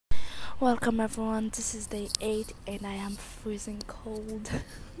Welcome everyone, this is day 8 and I am freezing cold.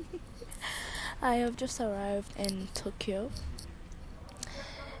 I have just arrived in Tokyo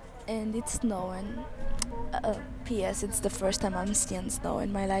and it's snowing. P.S. It's the first time I'm seeing snow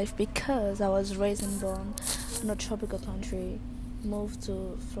in my life because I was raised and born in a tropical country, moved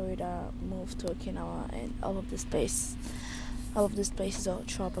to Florida, moved to Okinawa, and all of these places are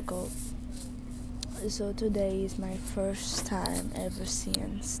tropical. So today is my first time ever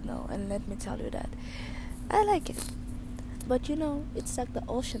seeing snow, and let me tell you that I like it. But it's like the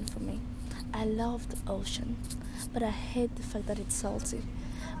ocean for me. I love the ocean, but I hate the fact that it's salty.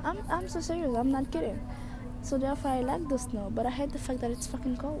 I'm so serious. I'm not kidding. So therefore, I like the snow, but I hate the fact that it's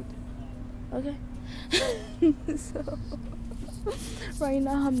fucking cold. Okay. So right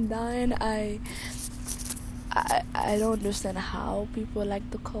now I'm dying. I don't understand how people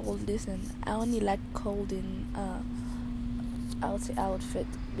like the cold. Listen, I only like cold in I would say outfit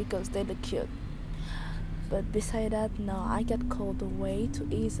because they look cute. But beside that, no, I get cold way too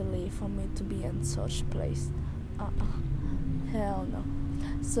easily for me to be in such place. Hell no.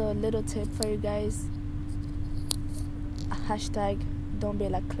 So little tip for you guys. Hashtag don't be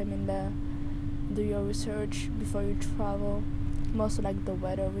like claiming there. Do your research before you travel. Mostly like the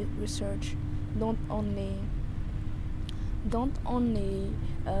weather research. Don't only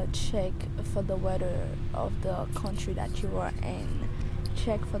check for the weather of the country that you are in.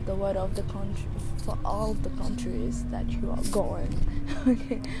 Check for the weather of the country for all the countries that you are going,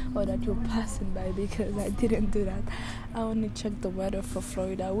 okay, or that you're passing by. Because I didn't do that. I only checked the weather for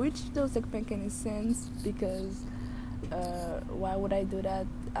Florida, which doesn't make any sense because why would I do that?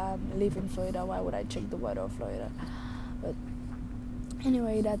 Live in Florida. Why would I check the weather of Florida? But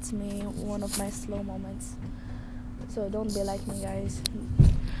anyway, that's me. One of my slow moments. So don't be like me, guys.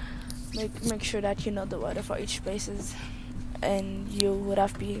 Make sure that you know the weather for each places, and you will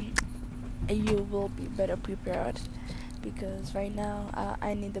be better prepared. Because right now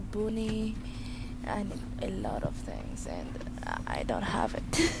I need a boonie, I need a lot of things, and I don't have it.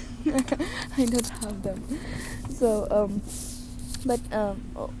 I don't have them. So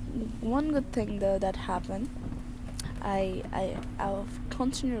one good thing though that happened. I'll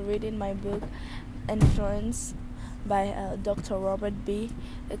continue reading my book Influence by Dr. Robert B.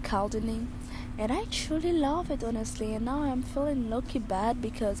 Cialdini, and I truly love it, honestly. And now I'm feeling low-key bad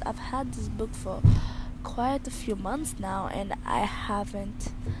because I've had this book for quite a few months now, and I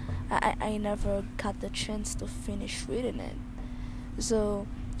never got the chance to finish reading it. So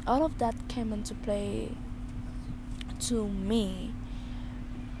all of that came into play to me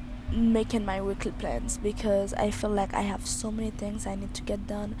making my weekly plans, because I feel like I have so many things I need to get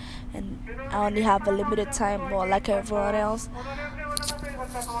done and I only have a limited time, more like everyone else.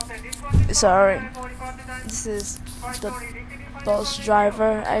 Sorry, this is the bus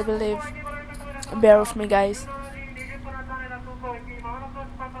driver, I believe. Bear with me, guys.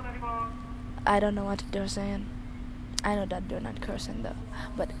 I don't know what they're saying. I know that they're not cursing though.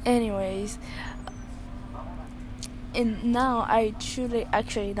 But anyways, and now I truly,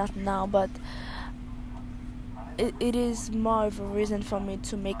 actually not now, but it is more of a reason for me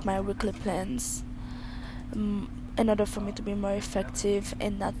to make my weekly plans, in order for me to be more effective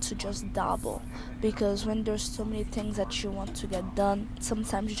and not to just dabble. Because when there's so many things that you want to get done,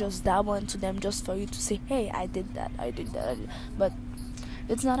 sometimes you just dabble into them just for you to say, hey, I did that. But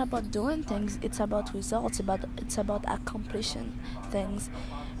it's not about doing things, it's about results. It's about accomplishing things.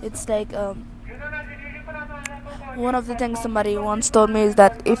 It's like one of the things somebody once told me is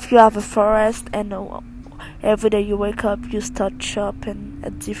that if you have a forest and every day you wake up you start chopping a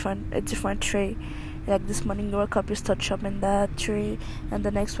different tree. Like this morning you wake up, you start chopping that tree, and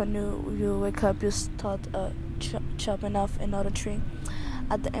the next one you wake up, you start chopping off another tree.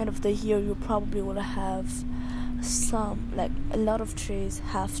 At the end of the year you probably will have some, like a lot of trees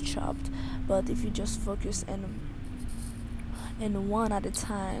half chopped. But if you just focus in one at a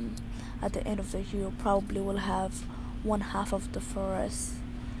time, at the end of the year you probably will have one half of the forest,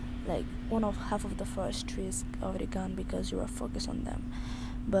 like half of the forest trees already gone because you are focused on them.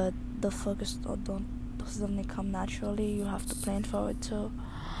 But the focus doesn't come naturally, you have to plan for it too.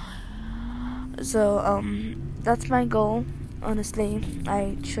 So that's my goal, honestly.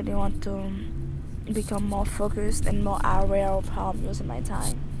 I truly want to become more focused and more aware of how I'm using my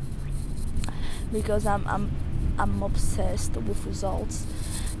time, because I'm obsessed with results.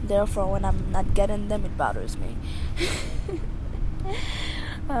 Therefore, when I'm not getting them, it bothers me.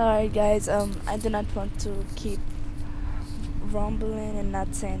 Alright, guys. I do not want to keep rumbling and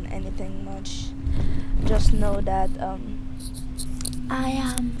not saying anything much. Just know that I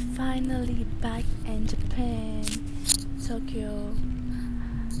am finally back in Japan, Tokyo.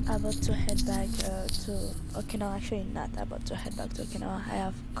 about to head back to Okinawa. Actually, not about to head back to Okinawa. I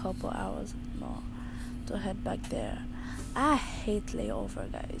have a couple hours more to head back there. I hate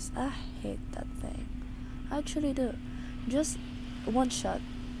layover, guys. I hate that thing. I actually do. Just one shot.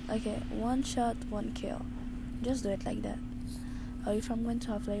 Okay, one shot, one kill. Just do it like that. Or if I'm going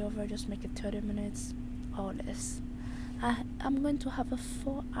to have layover, just make it 30 minutes or less. I'm going to have a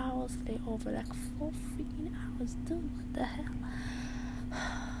 4 hours layover, like 4 freaking hours. Dude, what the hell?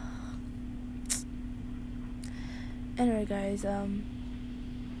 Anyway, guys, I'm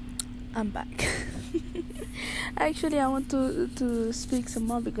back. Actually, I want to speak some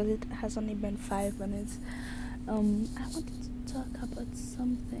more because it has only been 5 minutes. I wanted to talk about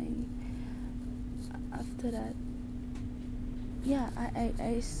something after that. Yeah,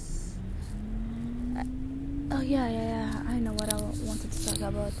 oh yeah, I know what I wanted to talk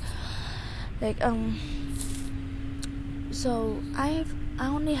about. Like, so I've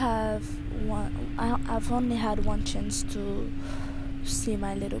only had one chance to see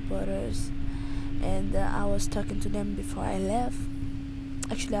my little brothers, and I was talking to them before I left.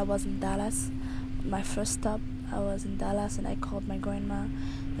 Actually, I was in Dallas. My first stop, I was in Dallas, and I called my grandma,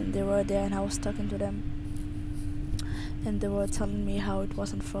 and they were there, and I was talking to them, and they were telling me how it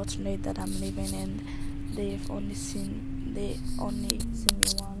was unfortunate that I'm leaving, and they only seen me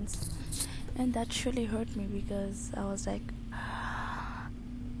once, and that really hurt me because I was like,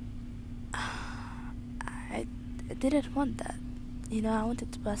 I didn't want that. I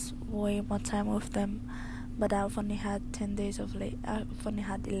wanted to pass way more time with them, but I've only had 10 days of leave. I've only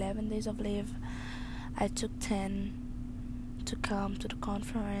had 11 days of leave. I took 10 to come to the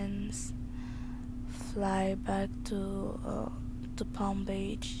conference, fly back to Palm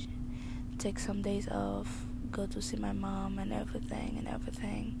Beach, take some days off, go to see my mom and everything,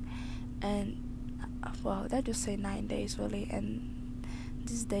 and well, that just say 9 days really, and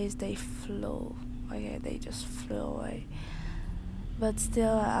these days they flew. Okay, they just flew away. But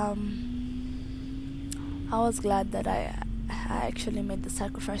still, I was glad that I actually made the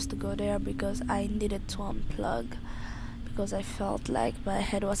sacrifice to go there because I needed to unplug, because I felt like my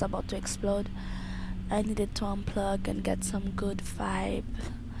head was about to explode. I needed to unplug and get some good vibe,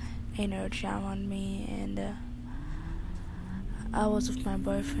 energy around me, and I was with my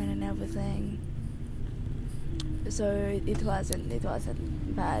boyfriend and everything, so it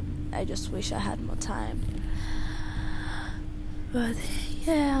wasn't bad. I just wish I had more time. But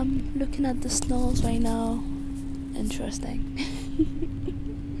yeah, I'm looking at the snows right now. Interesting.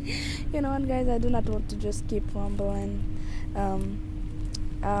 You know what, guys? I do not want to just keep rambling. I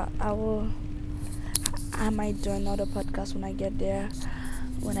might do another podcast when I get there.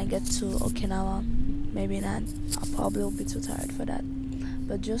 When I get to Okinawa, maybe not. I probably will be too tired for that.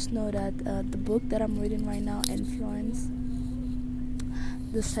 But just know that the book that I'm reading right now, Influence,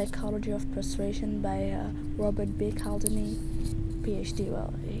 The Psychology of Persuasion by Robert B. Cialdini, PhD.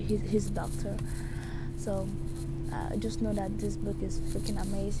 Well, he's a doctor. So just know that this book is freaking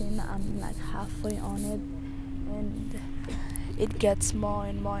amazing. I'm like halfway on it, and it gets more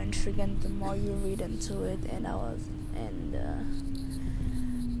and more intriguing the more you read into it.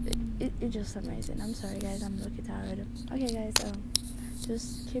 It's just amazing. I'm sorry, guys. I'm looking tired. Okay, guys.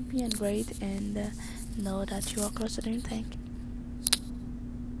 Just keep being great and know that you are closer than you think.